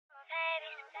baby.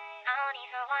 I don't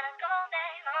even wanna go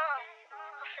back home.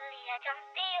 Hopefully I can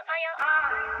be on your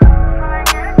arm.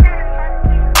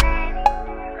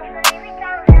 Hopefully we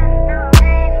don't have no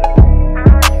baby. I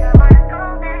don't even wanna go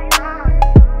back home.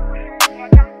 Hopefully I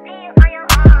can be on your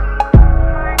arm.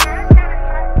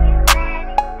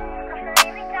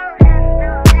 Hopefully we don't have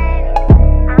no baby.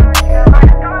 I don't even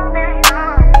wanna go back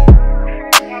home.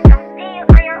 Hopefully I can be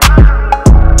on your arm.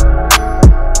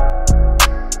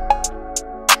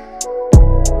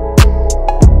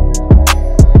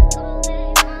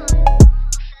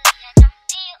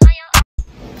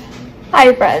 Hi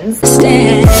friends.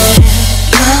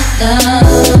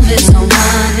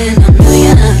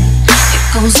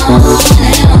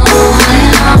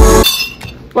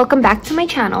 Welcome back to my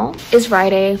channel. It's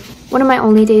Friday, one of my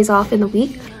only days off in the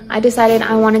week. I decided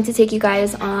I wanted to take you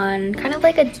guys on kind of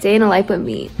like a day in a life with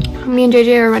me. Me and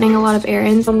JJ are running a lot of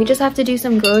errands. We just have to do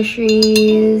some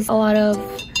groceries, a lot of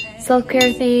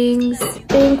self-care things. I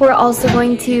think we're also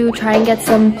going to try and get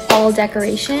some fall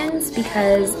decorations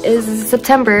because it is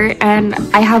September and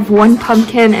I have one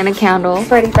pumpkin and a candle.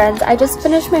 Alrighty friends, I just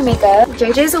finished my makeup.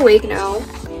 JJ's awake now.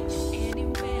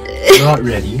 Not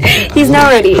ready. He's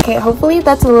not ready. Okay, hopefully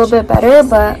that's a little bit better,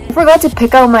 but I forgot to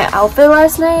pick out my outfit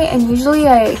last night and usually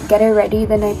I get it ready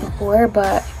the night before,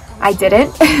 but I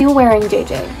didn't. You wearing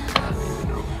JJ?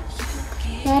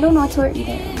 Yeah, I don't know what to wear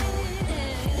either.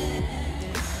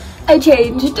 I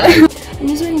changed. I'm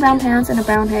just wearing brown pants and a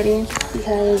brown hoodie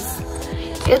because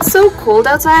it's so cold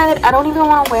outside. I don't even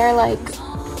want to wear like,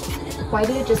 why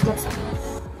did it just get sunny?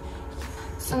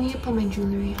 So I need to put my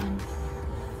jewelry on.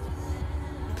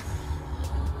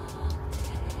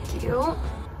 Cute.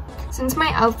 Since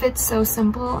my outfit's so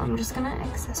simple, I'm just gonna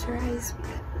accessorize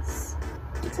because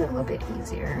it's a little bit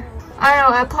easier. I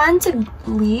don't know, I planned to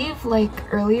leave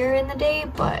like earlier in the day,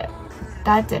 but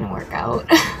that didn't work out.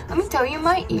 Let me tell you,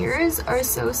 my ears are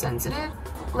so sensitive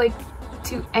like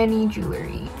to any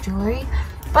jewelry,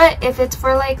 but if it's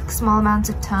for like small amounts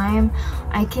of time,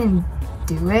 I can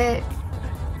do it.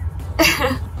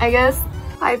 I guess.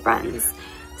 Hi friends,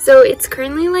 so it's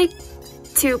currently like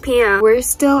 2 p.m. We're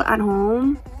still at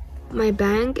home. My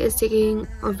bank is taking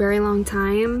a very long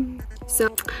time,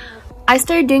 so I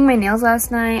started doing my nails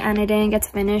last night and I didn't get to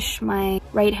finish my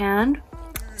right hand,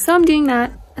 so I'm doing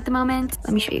that at the moment.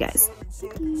 Let me show you guys.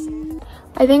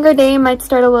 I think our day might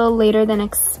start a little later than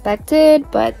expected,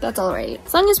 but that's all right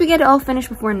as long as we get it all finished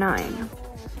before 9.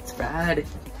 It's Friday.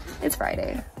 It's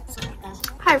Friday.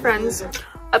 Hi friends,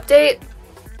 update.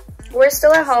 We're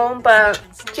still at home, but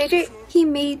JJ, he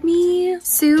made me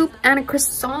soup and a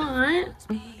croissant.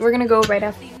 We're gonna go right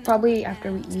after, probably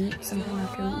after we eat, sometime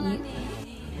after we eat.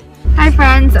 Hi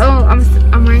friends. Oh,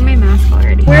 I'm wearing my mask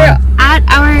already. We're at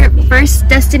our first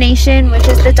destination, which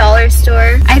is the dollar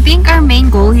store. I think our main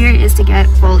goal here is to get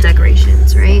fall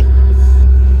decorations, right?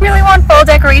 We really want fall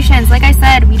decorations. Like I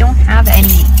said, we don't have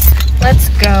any. Let's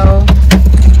go.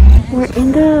 We're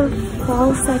in the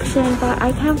fall section, but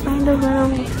I can't find the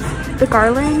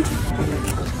garland.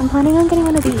 I'm planning on getting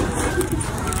one of these.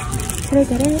 Should I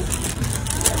get it?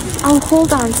 I'll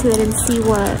hold on to it and see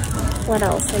what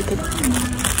else I could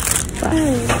buy.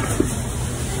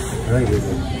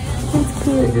 That's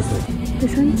cute.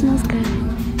 This one smells good.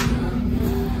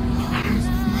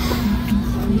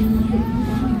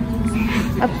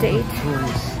 Update.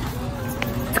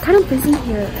 It's kind of busy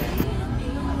here.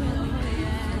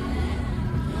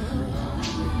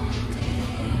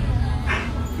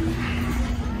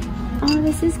 Oh,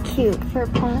 this is cute for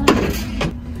ponds,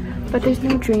 but there's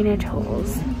no drainage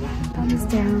holes. Thumbs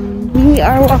down. We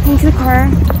are walking to the car.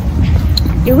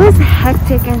 It was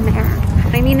hectic in there.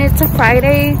 I mean, it's a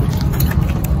Friday.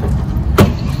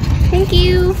 Thank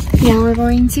you. Now we're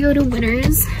going to go to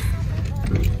Winners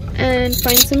and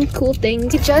find some cool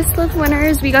things. We just left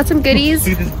Winners. We got some goodies.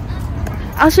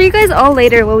 I'll show you guys all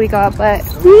later what we got, but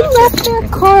we left our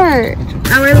car.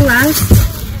 Our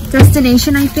last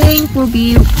destination, I think, will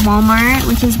be Walmart,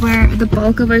 which is where the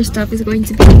bulk of our stuff is going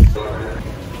to be.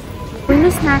 We're in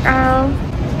the snack aisle.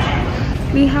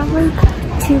 We have like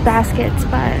 2 baskets,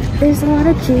 but there's a lot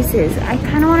of juices. I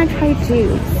kind of want to try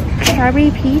juice.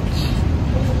 Strawberry peach.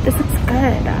 This looks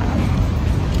good.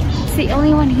 It's the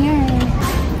only one here.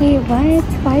 Wait, what?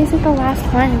 Why is it the last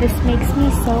one? This makes me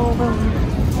so overwhelmed.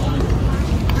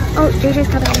 Oh, JJ's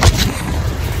coming.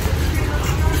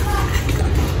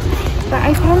 But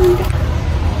I found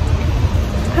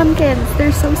pumpkins.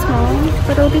 They're so small,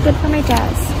 but it'll be good for my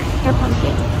jazz. They're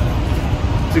pumpkin.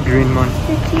 It's a green one.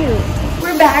 They're cute.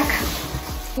 We're back.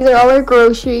 These are all our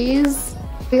groceries.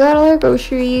 We got all our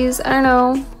groceries. I don't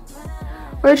know.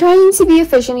 We're trying to be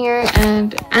efficient here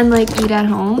and like eat at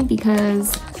home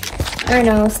because Or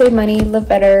no, save money, live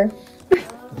better.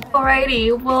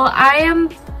 Alrighty, well I am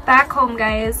back home,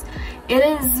 guys. It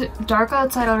is dark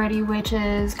outside already, which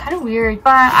is kind of weird,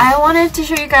 but I wanted to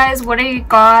show you guys what I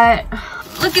got.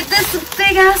 Look at this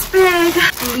big ass bag.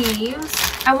 Leaves.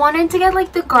 I wanted to get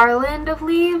like the garland of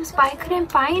leaves, but I couldn't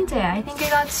find it. I think it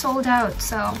got sold out,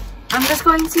 so I'm just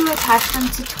going to attach them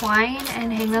to twine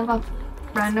and hang them up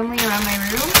randomly around my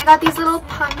room. I got these little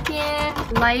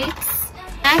pumpkin lights.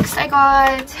 Next, I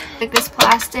got like this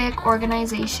plastic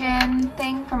organization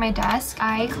thing for my desk.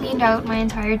 I cleaned out my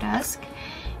entire desk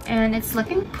and it's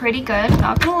looking pretty good,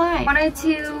 not gonna lie. I wanted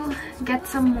to get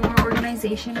some more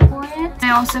organization for it.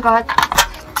 I also got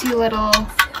two little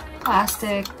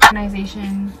plastic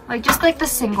organization, like just like the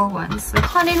single ones, like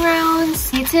hunting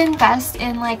rounds. Need to invest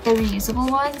in like the reusable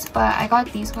ones, but I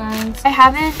got these ones. I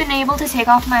haven't been able to take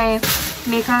off my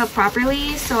makeup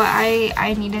properly, so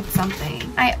I needed something.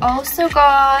 I also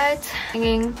got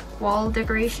hanging wall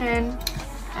decoration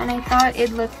and I thought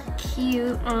it looked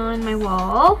cute on my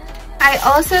wall. I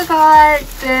also got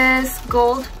this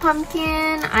gold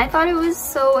pumpkin. I thought it was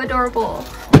so adorable.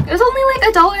 It was only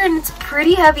like $1 and it's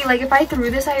pretty heavy. Like if I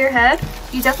threw this at your head,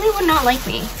 you definitely would not like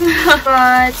me.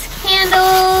 But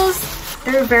candles,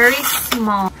 they're very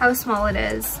small. How small it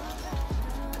is.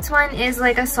 This one is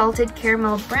like a salted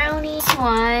caramel brownie. This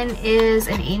one is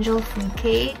an angel food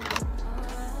cake.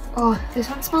 Oh, this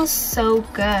one smells so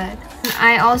good.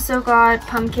 I also got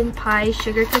pumpkin pie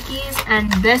sugar cookies,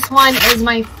 and this one is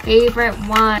my favorite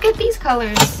one. Look at these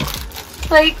colors.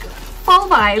 Like fall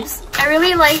vibes. I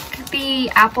really like the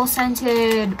apple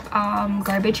scented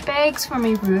garbage bags for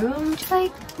my room. Just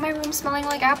like my room smelling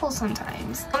like apples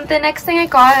sometimes. The next thing I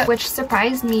got, which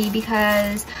surprised me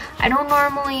because I don't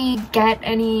normally get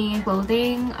any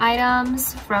clothing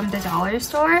items from the dollar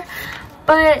store,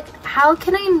 but how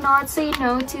can I not say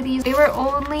no to these? They were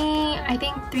only, I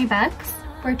think, $3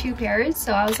 for 2 pairs,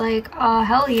 so I was like, oh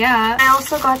hell yeah. I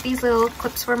also got these little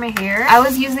clips for my hair. I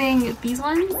was using these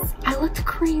ones. I looked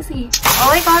crazy.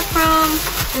 All I got from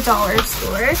the dollar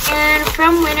store. And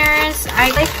from Winners,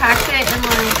 I like packed it in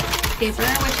like paper,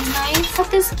 which is nice. Got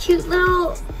this cute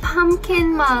little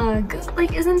pumpkin mug.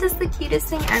 Like, isn't this the cutest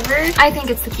thing ever? I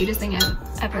think it's the cutest thing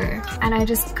ever. And I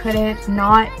just couldn't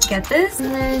not get this.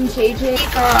 And then JJ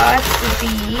got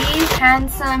these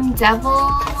handsome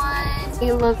devil ones.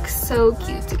 They look so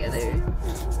cute together.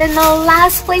 Then the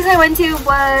last place I went to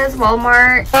was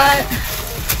Walmart. Got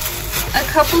a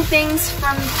couple things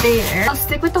from there. I'll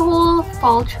stick with the whole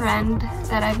fall trend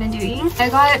that I've been doing. I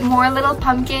got more little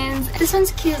pumpkins. This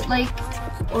one's cute, like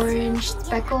orange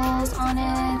speckles on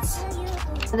it.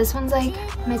 This one's like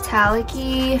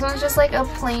metallic-y. This one's just like a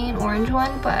plain orange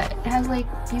one, but it has like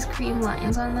these cream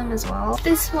lines on them as well.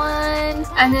 This one.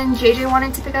 And then JJ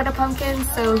wanted to pick out a pumpkin,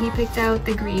 so he picked out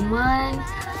the green one.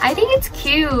 I think it's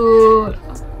cute.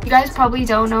 You guys probably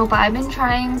don't know, but I've been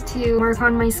trying to work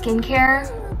on my skincare.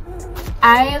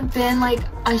 I have been like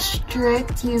a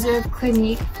strict user of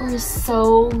Clinique for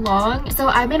so long. So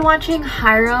I've been watching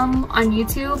Hiram on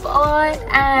YouTube a lot,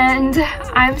 and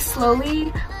I'm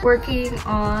slowly working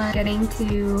on getting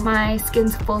to my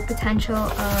skin's full potential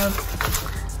of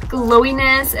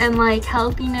glowiness and like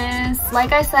healthiness.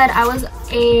 Like I said, I was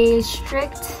a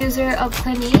strict user of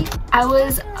Clinique. I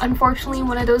was unfortunately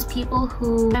one of those people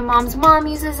who my mom's mom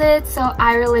uses it, so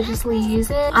I religiously use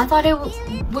it. I thought it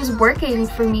was working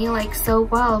for me like so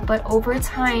well, but over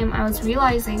time I was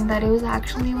realizing that it was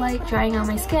actually like drying out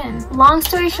my skin. Long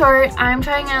story short, I'm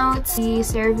trying out the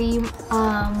CeraVe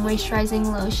moisturizing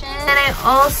lotion, and I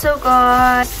also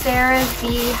got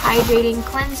CeraVe hydrating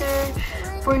cleanser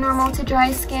for normal to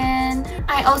dry skin.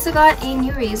 I also got a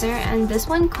new razor, and this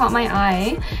one caught my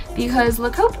eye because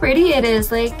look how pretty it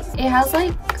is. Like, it has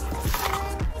like,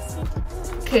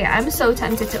 okay, I'm so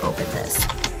tempted to open this.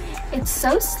 It's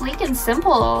so sleek and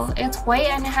simple. It's white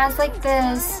and it has like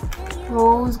this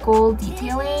rose gold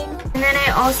detailing. And then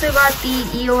I also got the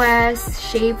EOS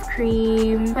Shave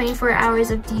Cream 24 hours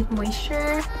of deep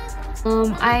moisture.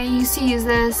 I used to use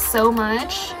this so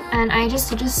much, and I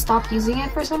just stopped using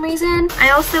it for some reason. I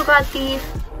also got a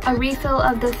refill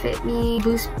of the Fit Me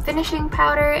Boost Finishing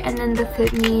Powder and then the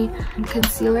Fit Me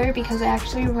Concealer because I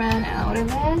actually ran out of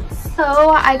it.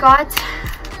 So I got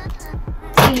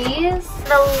these.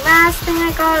 The last thing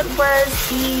I got was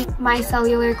the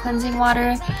Micellar Cleansing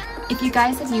Water. If you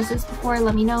guys have used this before,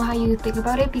 let me know how you think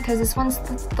about it, because this one's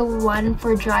the one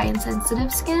for dry and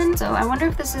sensitive skin. So I wonder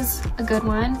if this is a good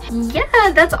one.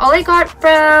 Yeah, that's all I got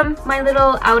from my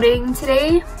little outing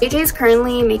today. AJ is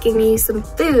currently making me some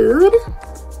food.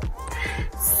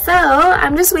 So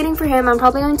I'm just waiting for him. I'm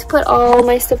probably going to put all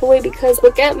my stuff away because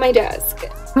look at my desk.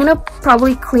 I'm gonna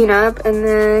probably clean up and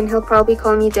then he'll probably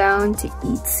call me down to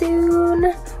eat soon,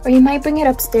 or he might bring it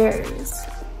upstairs.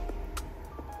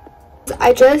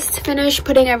 I just finished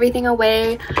putting everything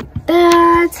away.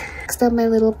 Next up, my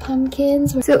little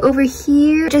pumpkins. So over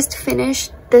here, just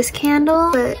finished this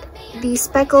candle, but the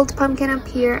speckled pumpkin up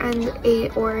here and a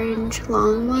orange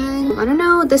long one. I don't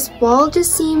know, this wall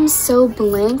just seems so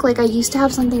blank. Like I used to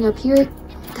have something up here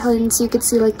so you could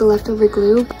see like the leftover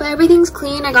glue, but everything's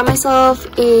clean. I got myself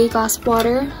a glass of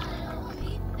water.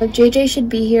 JJ should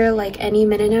be here like any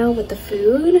minute now with the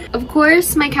food. Of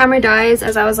course, my camera dies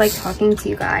as I was like talking to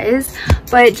you guys,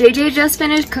 but JJ just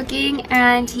finished cooking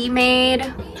and he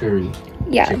made Curry.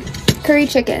 Yeah, curry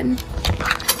chicken.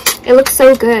 It looks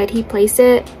so good. He placed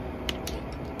it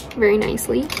very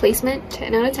nicely. Placement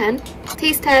 10 out of 10.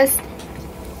 Taste test.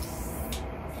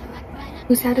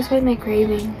 Who satisfied my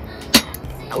craving?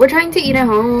 We're trying to eat at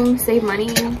home, save money.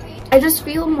 I just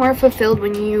feel more fulfilled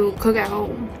when you cook at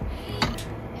home.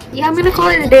 Yeah, I'm gonna call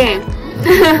it a day.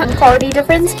 Quality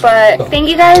difference, but thank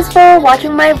you guys for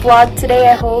watching my vlog today.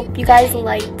 I hope you guys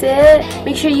liked it.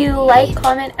 Make sure you like,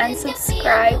 comment, and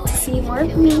subscribe to see more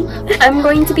of me. I'm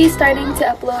going to be starting to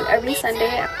upload every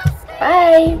Sunday.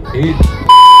 Bye! Hey.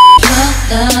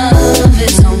 Love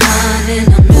is